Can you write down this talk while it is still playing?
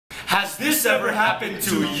Has this ever happened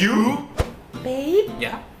to you? Babe?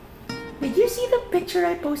 Yeah? Did you see the picture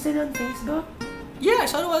I posted on Facebook? Yeah, I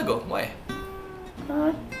saw it a while ago. Why?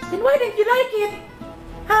 Then why didn't you like it?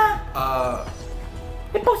 Huh?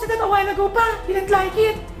 I posted it a while ago pa. You didn't like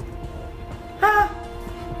it? Huh?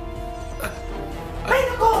 Ay,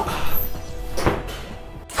 nako!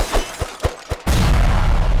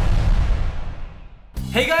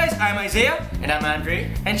 Hey guys, I'm Isaiah. And I'm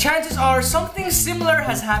Andrai. And chances are something similar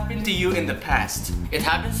has happened to you in the past. It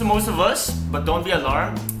happens to most of us, but don't be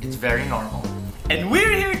alarmed, it's very normal. And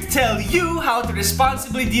we're here to tell you how to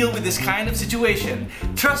responsibly deal with this kind of situation.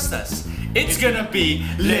 Trust us, it's gonna be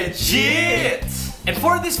legit! And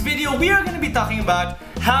for this video, we are gonna be talking about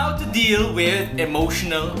how to deal with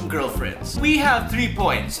emotional girlfriends. We have 3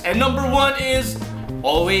 points, and number 1 is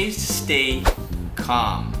always stay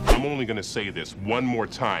calm. I'm only gonna say this one more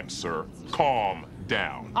time, sir. Calm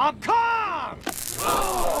down. I'm calm!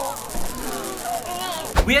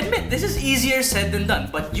 We admit this is easier said than done,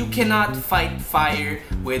 but you cannot fight fire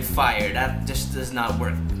with fire. That just does not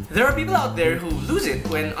work. There are people out there who lose it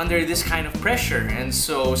when under this kind of pressure, and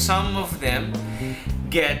so some of them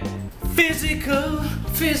get physical.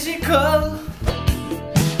 Let's get physical.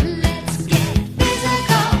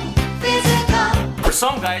 For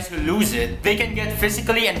some guys who lose it, they can get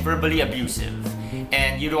physically and verbally abusive,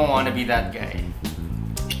 and you don't want to be that guy.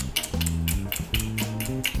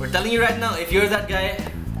 We're telling you right now, if you're that guy,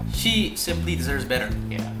 she simply deserves better.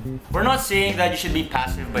 Yeah. We're not saying that you should be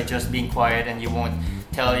passive by just being quiet and you won't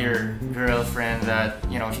tell your girlfriend that,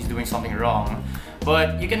 you know, she's doing something wrong.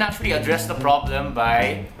 But you can actually address the problem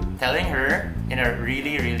by telling her in a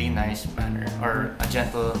really, really nice manner, or a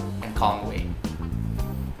gentle and calm way.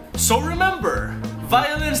 So remember,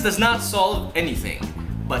 violence does not solve anything,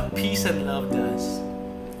 but peace and love does.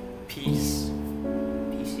 Peace.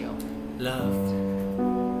 Peace, yo. Love.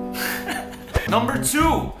 Number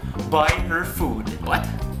 2, buy her food. What?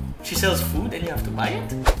 She sells food and you have to buy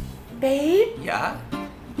it? Babe? Yeah?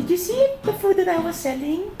 Did you see the food that I was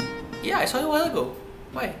selling? Yeah, I saw it a while ago.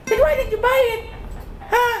 Why? Then why did you buy it?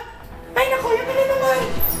 Ha? Ay nako, yung pala naman!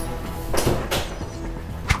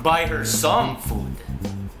 Buy her some food.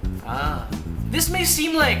 This may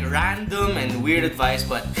seem like random and weird advice,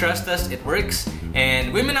 but trust us, it works.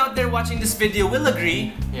 And women out there watching this video will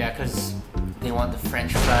agree. Yeah, cause they want the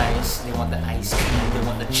french fries, they want the ice cream, they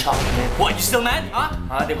want the chocolate. What, you still mad?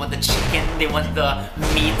 Huh? They want the chicken, they want the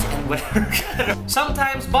meat and whatever.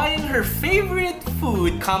 Sometimes buying her favorite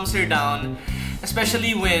food calms her down,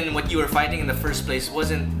 especially when what you were fighting in the first place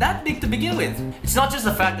wasn't that big to begin with. It's not just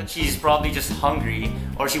the fact that she's probably just hungry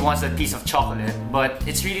or she wants a piece of chocolate, but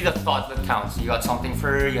it's really the thought that counts. You got something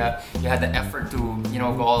for her, you had the effort to, you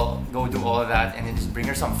know, go do all of that and then just bring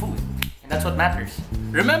her some food. And that's what matters.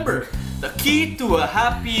 Remember, the key to a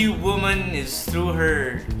happy woman is through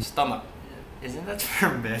her stomach. Isn't that for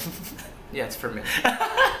men? Yeah, it's for men.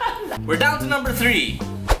 We're down to number 3.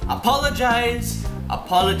 Apologize,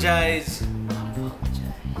 apologize,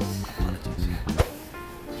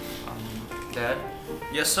 Dad?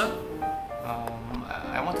 Yes, sir?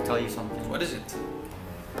 I want to tell you something. What is it?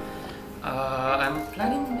 I'm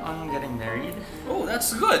planning on getting married. Oh,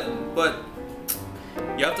 that's good, but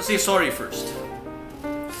you have to say sorry first.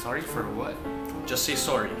 Sorry for what? Just say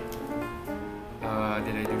sorry.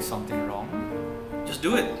 Did I do something wrong? Just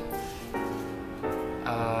do it.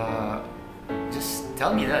 Just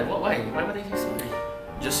tell me that. Why? Why would I say sorry?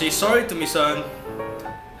 Just say sorry to me, son.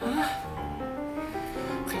 Huh?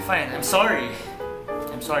 Okay, fine. I'm sorry.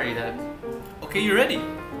 I'm sorry, Dad. Okay, you're ready.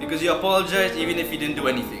 Because you apologized even if you didn't do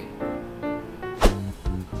anything.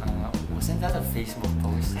 Wasn't that a Facebook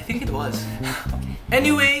post? I think it was. Okay.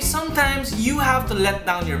 Anyway, sometimes you have to let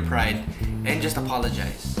down your pride and just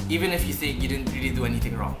apologize. Even if you think you didn't really do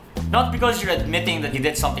anything wrong. Not because you're admitting that you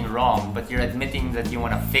did something wrong, but you're admitting that you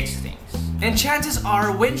want to fix things. And chances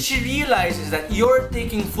are, when she realizes that you're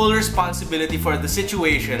taking full responsibility for the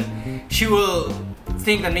situation, she will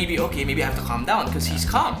think that maybe, okay, maybe I have to calm down because he's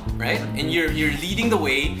calm, right? And you're leading the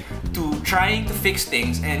way to trying to fix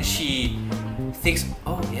things, and she thinks,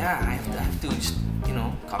 oh yeah, I have to just, you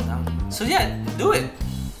know, calm down. So yeah, do it.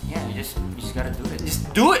 Yeah, you just gotta do it.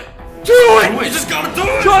 Just do it. Do it. You just gotta do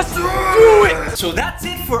it. Just do it. So that's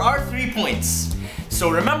it for our 3 points. So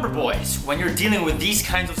remember, boys, when you're dealing with these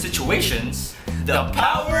kinds of situations, the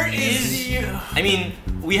power is you. I mean,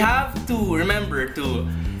 we have to remember to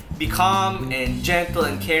be calm and gentle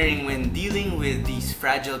and caring when dealing with these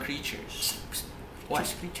fragile creatures.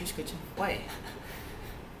 What? Creatures? Why?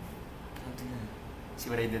 See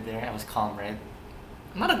what I did there? I was calm, right?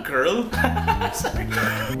 I'm not a girl. Sorry.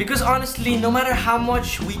 Because honestly, no matter how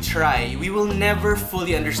much we try, we will never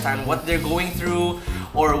fully understand what they're going through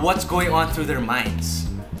or what's going on through their minds.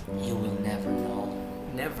 You will never know.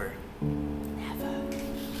 Never. Never.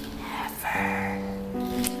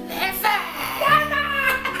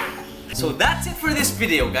 So that's it for this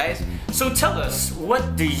video, guys. So tell us,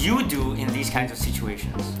 what do you do in these kinds of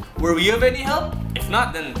situations? Were we of any help? If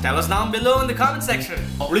not, then tell us down below in the comment section.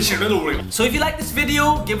 So if you like this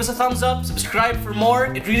video, give us a thumbs up, subscribe for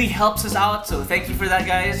more. It really helps us out, so thank you for that,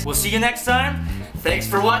 guys. We'll see you next time. Thanks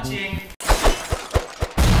for watching.